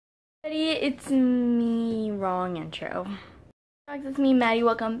It's me, wrong intro. It's me, Maddie.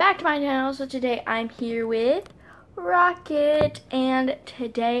 Welcome back to my channel. So today I'm here with Rocket, and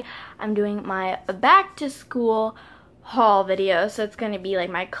today I'm doing my back to school haul video. So it's going to be like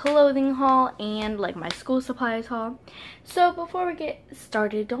my clothing haul and like my school supplies haul. So before we get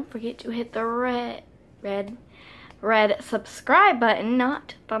started, don't forget to hit the red subscribe button,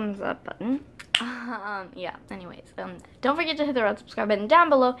 not thumbs up button. Yeah, anyways, don't forget to hit the red subscribe button down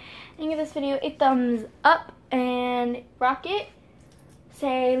below and give this video a thumbs up. And Rocket,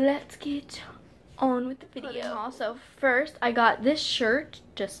 say let's get on with the video. Also, first I got this shirt,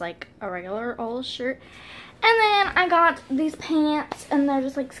 just like a regular old shirt, and then I got these pants, and they're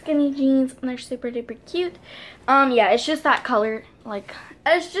just like skinny jeans, and they're super duper cute. Yeah, it's just that color, like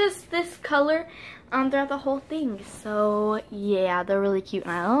it's just this color throughout the whole thing. So yeah, they're really cute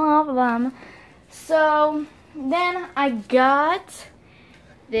and I love them. So then I got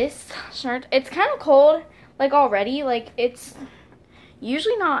this shirt. It's kind of cold like already, like it's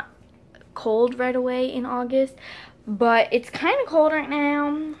usually not cold right away in August, but it's kind of cold right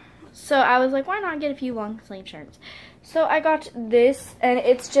now. So I was like, why not get a few long sleeve shirts? So I got this, and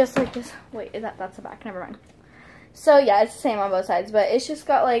it's just like this. Wait, that's the back, never mind. So yeah, it's the same on both sides, but it's just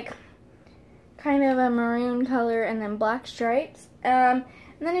got like kind of a maroon color and then black stripes, and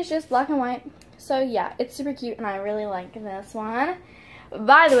then it's just black and white. So yeah, it's super cute and I really like this one.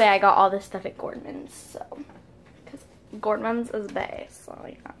 By the way, I got all this stuff at Gordon's, so because Gordon's is best. So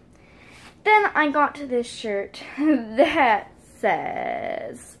yeah. Then I got this shirt that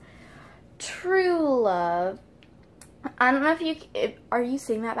says True Love. I don't know are you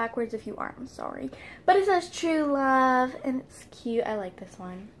saying that backwards? If you are, I'm sorry, but it says True Love and it's cute. I like this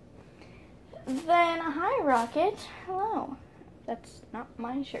one. Then hi Rocket, hello. That's not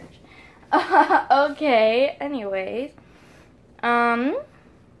my shirt. Okay, anyways, then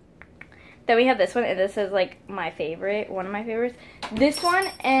we have this one, and this is like my favorite, one of my favorites. This one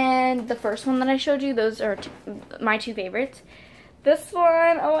and the first one that I showed you, those are my two favorites. This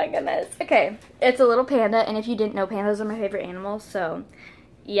one, oh my goodness. Okay, it's a little panda, and if you didn't know, pandas are my favorite animals, so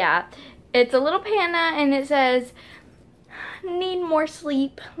yeah. It's a little panda, and it says, need more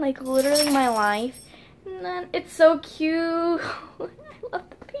sleep, like literally my life. And then it's so cute. I love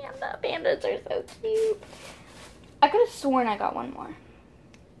the panda. Pandas are so cute. I could have sworn I got one more.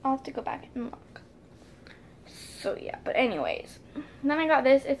 I'll have to go back and look. So yeah, but anyways, then I got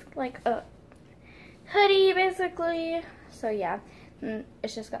this. It's like a hoodie basically. So yeah, and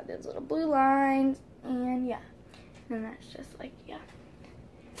it's just got those little blue lines, and yeah, and that's just like, yeah.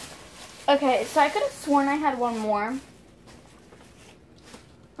 Okay, so I could have sworn I had one more.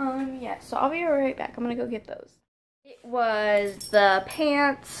 Yeah, so I'll be right back. I'm gonna go get those. It was the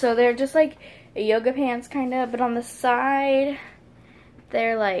pants, so they're just like yoga pants kind of, but on the side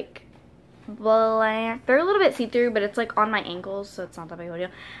they're like black. They're a little bit see-through, but it's like on my ankles, so it's not that big of a deal.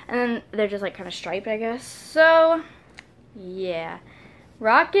 And then they're just like kind of striped, I guess. So yeah,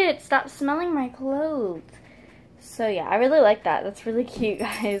 Rocket, stop smelling my clothes. So yeah, I really like that. That's really cute,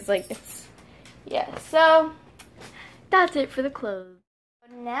 guys. Like, it's, yeah, so that's it for the clothes.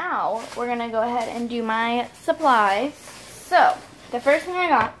 Now we're gonna go ahead and do my supplies. So the first thing I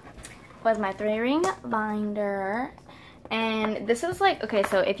got was my 3-ring binder, and this is like, okay,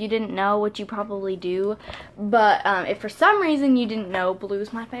 so if you didn't know, which you probably do, but if for some reason you didn't know, blue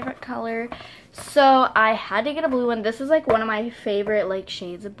is my favorite color, so I had to get a blue one. This is like one of my favorite like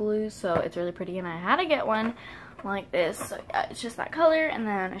shades of blue, so it's really pretty, and I had to get one like this. So yeah, it's just that color, and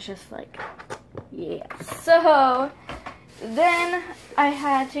then it's just like, yeah. So then I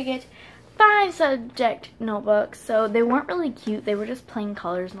had to get 5 subject notebooks. So they weren't really cute. They were just plain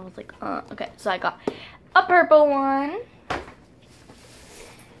colors. And I was like, okay. So I got a purple one.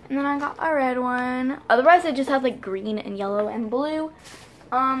 And then I got a red one. Otherwise, it just had like green and yellow and blue.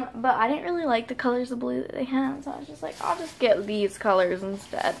 But I didn't really like the colors of blue that they had. So I was just like, I'll just get these colors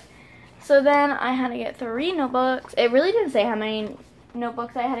instead. So then I had to get 3 notebooks. It really didn't say how many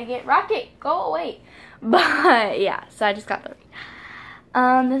notebooks I had to get. Rocket, go away. But yeah, so I just got 3.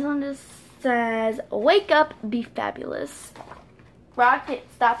 This one just says, wake up, be fabulous. Rocket,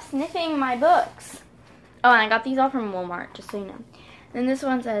 stop sniffing my books. Oh, and I got these all from Walmart, just so you know. And this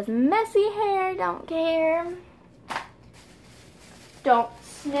one says, messy hair, don't care. Don't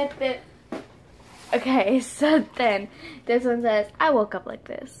snip it. Okay, so then this one says, I woke up like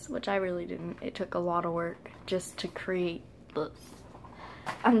this, which I really didn't. It took a lot of work just to create this.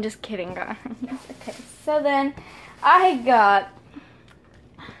 I'm just kidding, guys. Okay, so then I got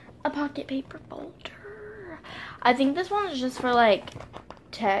a pocket paper folder. I think this one is just for like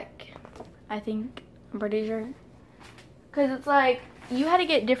tech. I think, I'm pretty sure. Because it's like you have to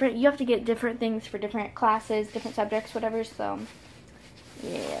get different things for different classes, different subjects, whatever. So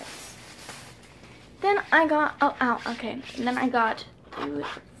yes. Then I got then I got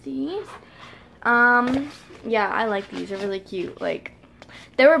these. Yeah, I like these. They're really cute. Like,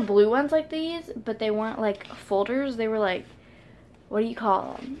 there were blue ones like these, but they weren't like folders. They were like, what do you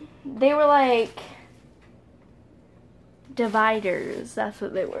call them? They were like dividers. That's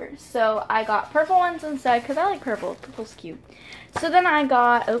what they were. So I got purple ones instead because I like purple. Purple's cute. So then I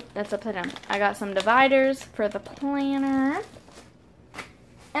got, oh, that's upside down. I got some dividers for the planner.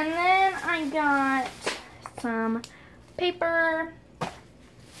 And then I got some paper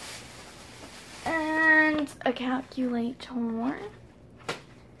and a calculator.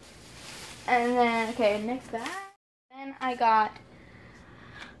 And then, okay, next bag. Then I got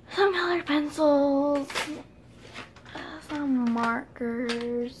some colored pencils, some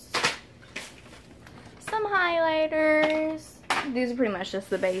markers, some highlighters. These are pretty much just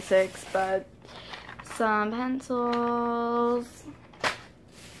the basics, but some pencils,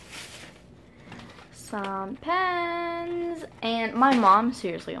 some pens, and my mom,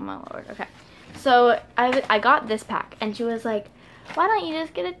 seriously, oh my lord, okay. So I got this pack, and she was like, why don't you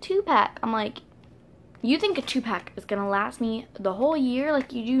just get a 2-pack? I'm like, you think a 2-pack is gonna last me the whole year?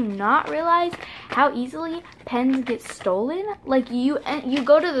 Like, you do not realize how easily pens get stolen? Like, you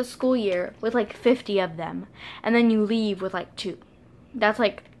go to the school year with like 50 of them, and then you leave with like 2. That's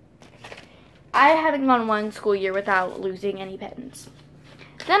like, I haven't gone one school year without losing any pens.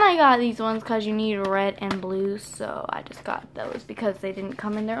 Then I got these ones because you need red and blue, so I just got those because they didn't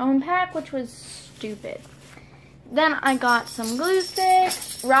come in their own pack, which was stupid. Then I got some glue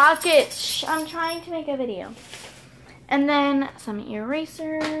sticks, rockets. Shh, I'm trying to make a video. And then some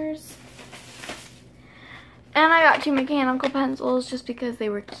erasers. And I got 2 mechanical pencils just because they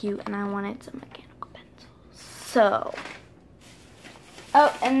were cute and I wanted some mechanical pencils. So,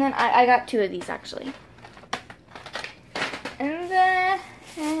 oh, and then I got 2 of these actually. And then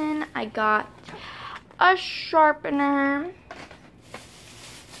I got a sharpener.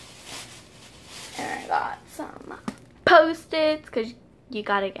 And I got some Post-its, because you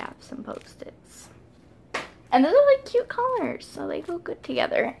gotta have some Post-its. And those are like cute colors, so they go good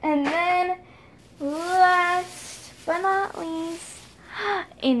together. And then, last but not least,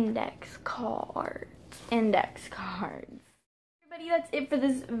 index cards. Index cards. Everybody, that's it for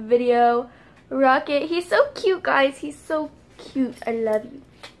this video. Rocket, he's so cute, guys. He's so cute. I love you.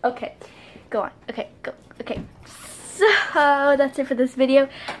 Okay, go on. Okay, go. Okay. So that's it for this video.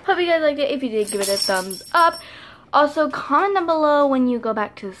 Hope you guys liked it. If you did, give it a thumbs up. Also, comment down below when you go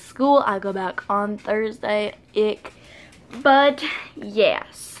back to school. I go back on Thursday. But yeah,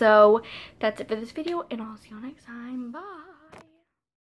 so that's it for this video, and I'll see you next time. Bye.